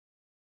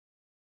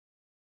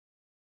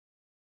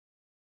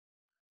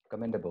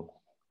Commendable.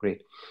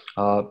 Great.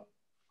 Uh,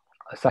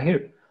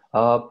 Sahir,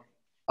 uh,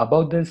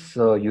 about this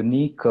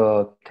unique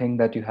thing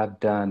that you have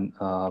done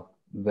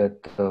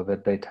with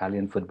the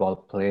Italian football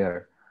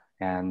player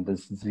and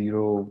this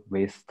zero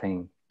waste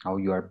thing, how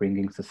you are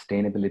bringing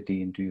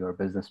sustainability into your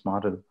business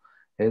model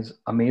is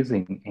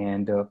amazing.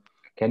 And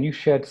can you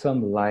shed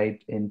some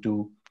light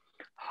into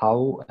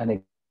how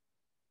an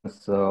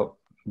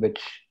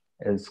which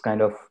is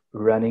kind of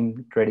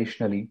running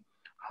traditionally,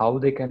 how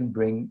they can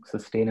bring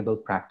sustainable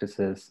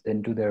practices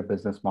into their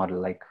business model?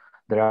 Like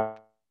there are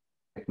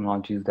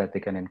technologies that they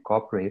can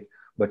incorporate,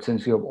 but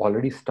since you have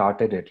already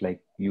started it,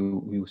 like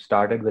you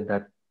started with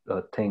that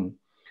thing,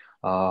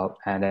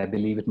 and I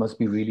believe it must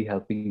be really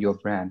helping your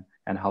brand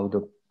and how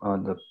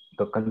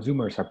the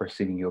consumers are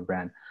perceiving your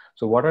brand.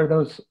 So what are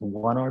those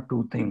one or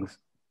two things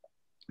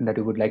that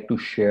you would like to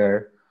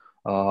share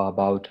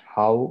about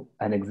how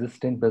an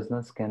existing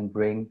business can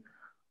bring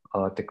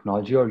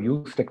technology or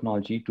use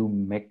technology to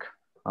make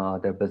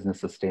their business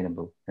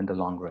sustainable in the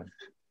long run?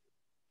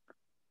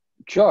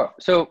 Sure.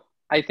 So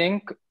I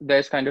think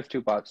there's kind of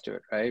two parts to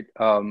it, right?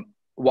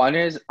 One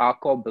is our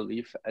core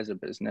belief as a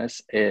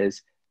business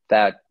is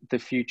that the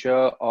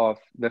future of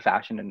the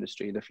fashion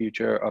industry, the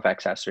future of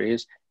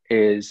accessories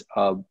is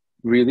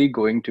really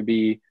going to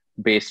be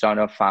based on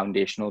a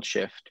foundational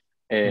shift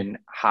in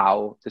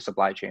how the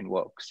supply chain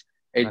works.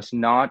 It's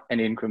not an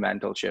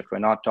incremental shift. We're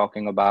not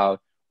talking about,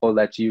 oh,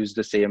 let's use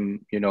the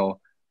same,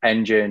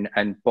 engine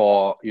and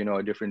pour,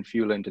 a different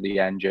fuel into the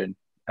engine.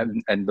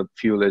 And the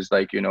fuel is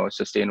like,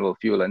 sustainable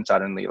fuel. And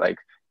suddenly like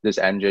this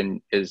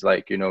engine is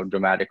like,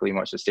 dramatically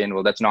more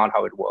sustainable. That's not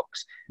how it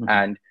works.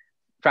 And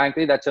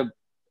frankly, that's a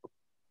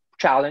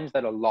challenge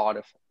that a lot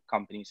of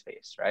companies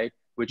face, right?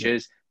 Which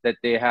is that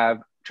they have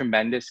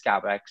tremendous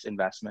CapEx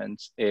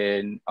investments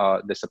in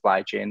the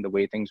supply chain, the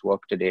way things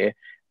work today.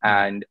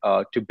 And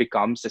to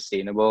become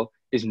sustainable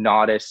is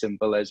not as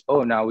simple as,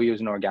 oh, now we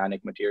use an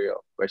organic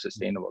material, we're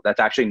sustainable.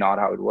 That's actually not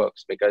how it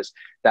works, because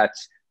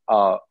that's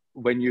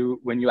when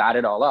you add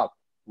it all up,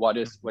 what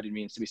it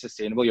means to be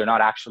sustainable, you're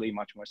not actually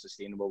much more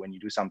sustainable when you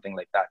do something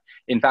like that.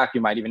 In fact,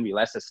 you might even be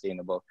less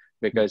sustainable,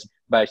 because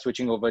by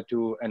switching over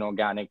to an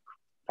organic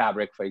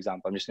fabric, for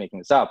example, I'm just making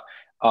this up,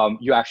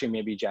 you actually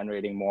may be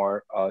generating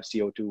more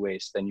CO2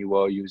 waste than you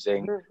were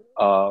using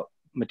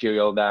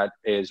material that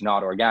is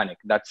not organic.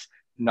 That's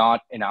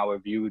not, in our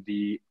view,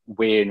 the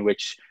way in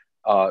which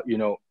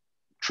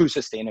true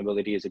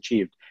sustainability is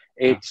achieved.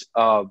 It's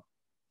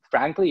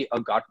frankly a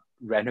gut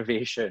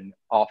renovation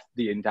of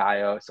the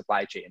entire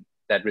supply chain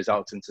that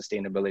results in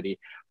sustainability.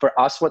 For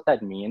us, what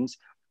that means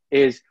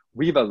is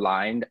we've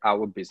aligned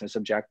our business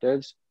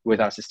objectives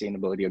with our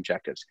sustainability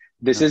objectives.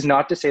 This is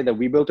not to say that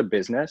we built a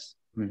business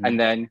and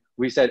then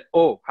we said,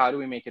 oh, how do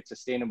we make it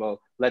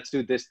sustainable? Let's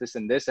do this, this,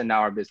 and this, and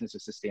now our business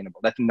is sustainable.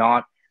 That's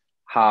not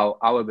how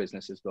our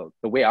business is built.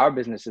 The way our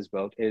business is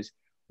built is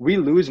we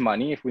lose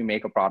money if we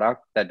make a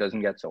product that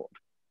doesn't get sold.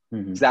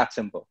 It's that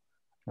simple.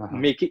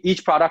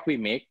 Each product we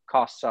make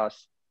costs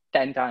us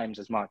 10 times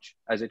as much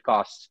as it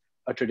costs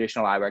a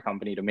traditional eyewear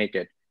company to make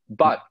it.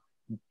 But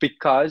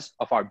because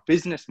of our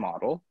business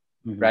model,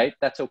 right,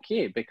 that's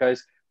okay,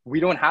 because we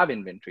don't have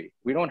inventory.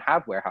 We don't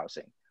have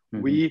warehousing.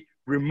 We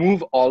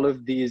remove all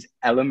of these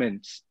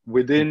elements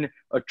within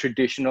a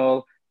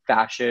traditional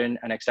fashion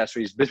and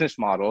accessories business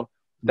model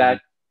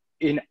that,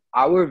 in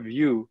our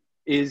view,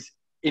 is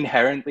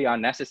inherently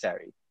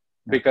unnecessary,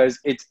 because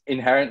it's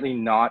inherently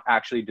not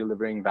actually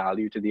delivering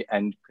value to the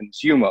end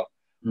consumer.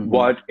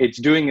 What it's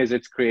doing is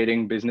it's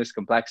creating business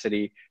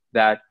complexity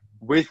that,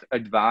 with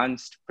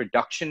advanced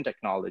production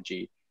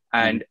technology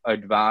and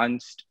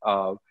advanced,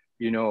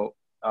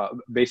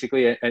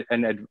 basically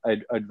an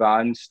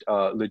advanced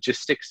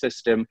logistics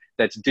system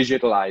that's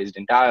digitalized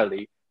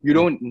entirely, you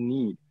don't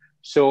need.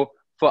 So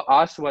for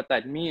us, what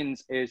that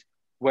means is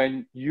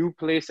when you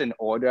place an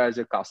order as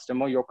a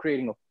customer, you're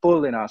creating a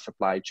pull in our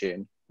supply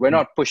chain. We're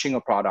not pushing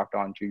a product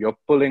onto you. You're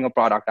pulling a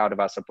product out of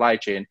our supply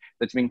chain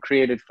that's been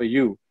created for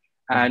you.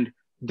 And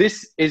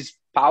this is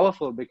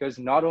powerful because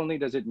not only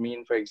does it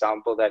mean, for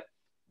example, that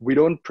we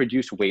don't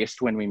produce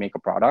waste when we make a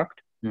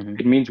product,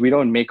 it means we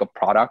don't make a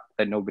product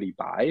that nobody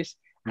buys.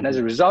 And as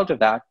a result of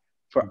that,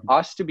 for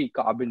us to be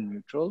carbon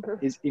neutral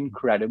is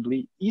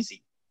incredibly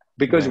easy,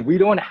 because we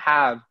don't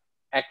have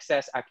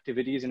excess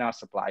activities in our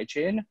supply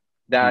chain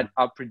that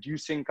are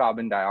producing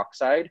carbon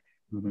dioxide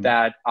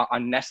that are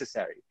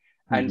unnecessary.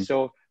 And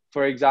so,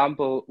 for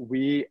example,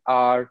 we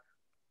are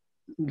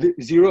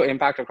zero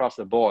impact across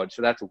the board.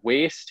 So that's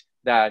waste,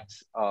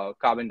 that's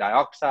carbon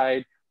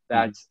dioxide,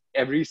 that's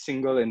every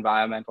single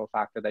environmental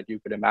factor that you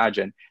could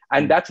imagine.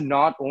 And that's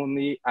not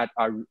only at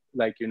our,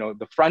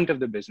 the front of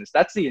the business,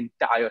 that's the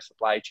entire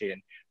supply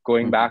chain,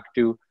 going back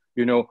to,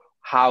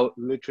 how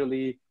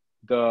literally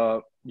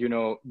the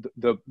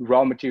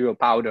raw material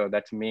powder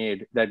that's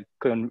made,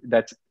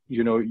 that's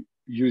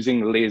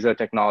using laser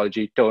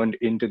technology turned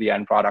into the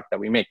end product that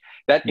we make.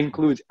 That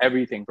includes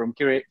everything from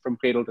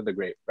cradle to the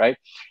grave, right?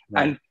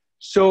 And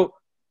so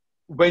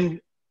when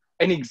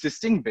an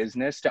existing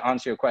business, to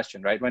answer your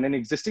question, right? When an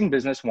existing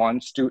business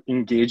wants to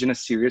engage in a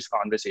serious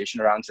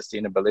conversation around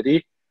sustainability,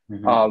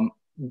 Mm-hmm. um,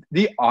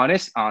 the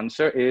honest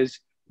answer is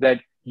that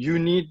you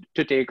need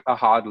to take a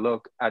hard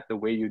look at the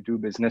way you do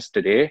business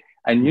today,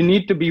 and you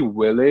need to be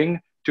willing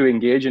to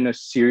engage in a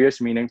serious,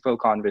 meaningful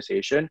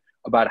conversation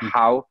about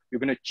how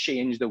you're going to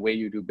change the way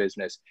you do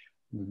business.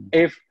 Mm-hmm.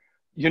 If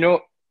you know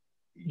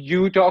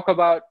you talk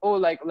about, oh,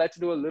 like, let's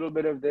do a little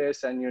bit of this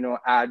and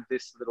add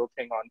this little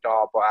thing on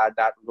top or add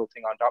that little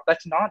thing on top,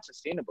 that's not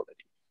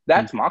sustainability,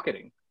 that's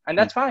marketing. And Mm-hmm.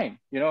 that's fine,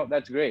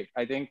 that's great.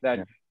 I think that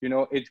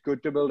Yeah. it's good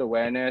to build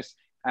awareness,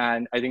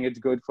 and I think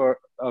it's good for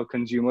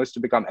consumers to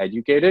become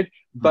educated.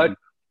 Mm-hmm. But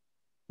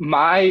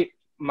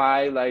my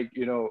like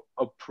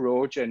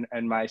approach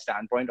and my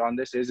standpoint on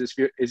this is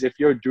if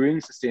you're doing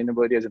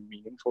sustainability as a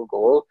meaningful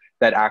goal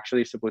that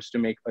actually is supposed to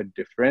make a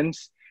difference,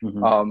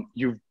 Mm-hmm.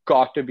 you've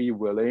got to be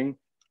willing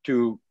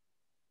to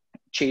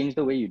change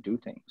the way you do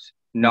things,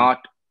 Mm-hmm. not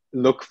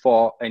look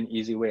for an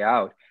easy way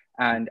out.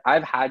 And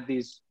I've had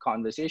these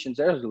conversations.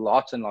 There's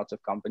lots and lots of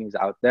companies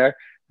out there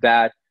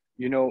that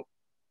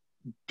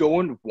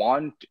don't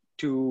want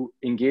to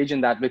engage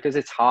in that because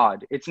it's hard.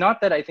 It's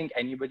not that I think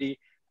anybody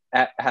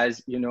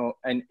has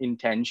an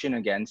intention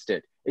against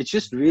it. It's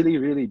just really,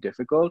 really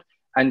difficult.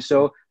 And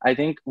so I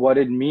think what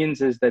it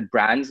means is that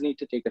brands need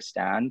to take a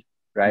stand,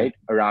 right,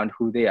 around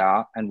who they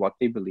are and what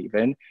they believe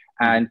in,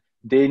 Mm-hmm. and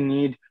they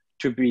need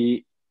to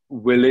be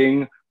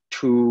willing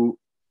to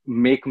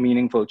make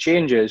meaningful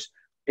changes.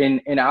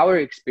 In our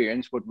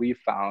experience, what we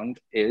found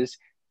is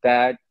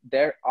that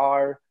there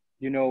are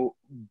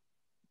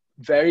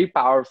very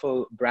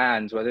powerful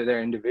brands, whether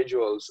they're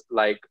individuals,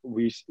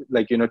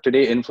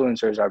 today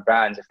influencers are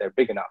brands if they're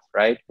big enough,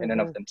 right, in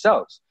and of Mm-hmm.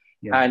 themselves.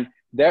 Yeah. And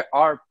there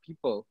are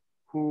people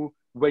who,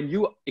 when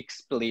you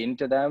explain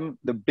to them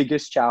the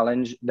biggest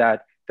challenge that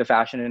the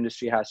fashion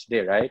industry has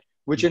today, right,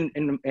 which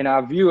in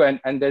our view,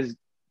 and there's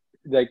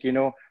like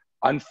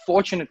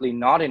unfortunately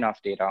not enough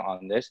data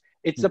on this,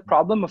 it's the Mm-hmm.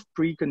 problem of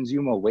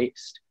pre-consumer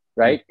waste,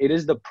 right? It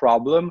is the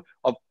problem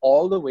of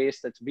all the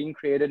waste that's being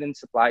created in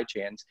supply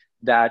chains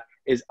that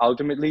is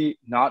ultimately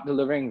not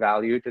delivering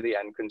value to the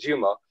end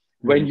consumer.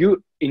 Mm-hmm. When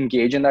you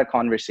engage in that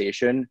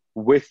conversation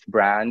with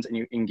brands and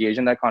you engage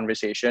in that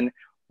conversation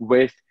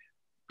with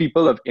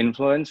people of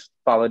influence,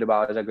 Paula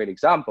Debal is a great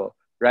example,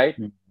 right?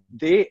 Mm-hmm.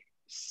 They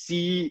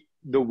see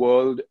the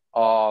world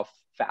of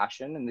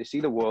fashion and they see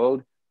the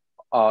world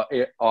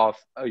of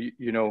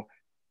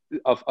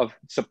of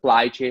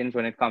supply chains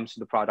when it comes to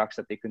the products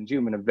that they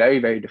consume in a very,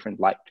 very different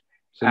light.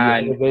 So you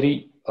have And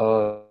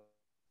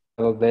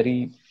a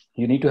very,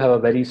 you need to have a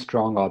very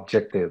strong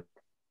objective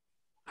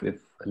if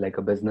like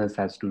a business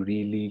has to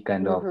really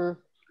kind of Mm-hmm.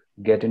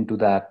 get into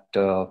that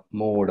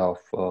mode of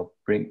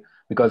bring,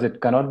 because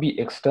it cannot be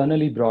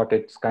externally brought.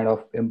 It's kind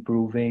of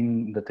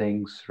improving the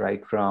things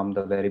right from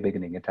the very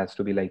beginning. It has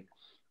to be like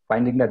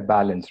finding that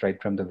balance right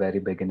from the very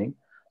beginning.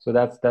 So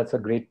that's a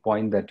great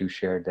point that you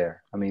shared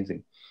there.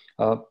 Amazing.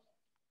 Uh,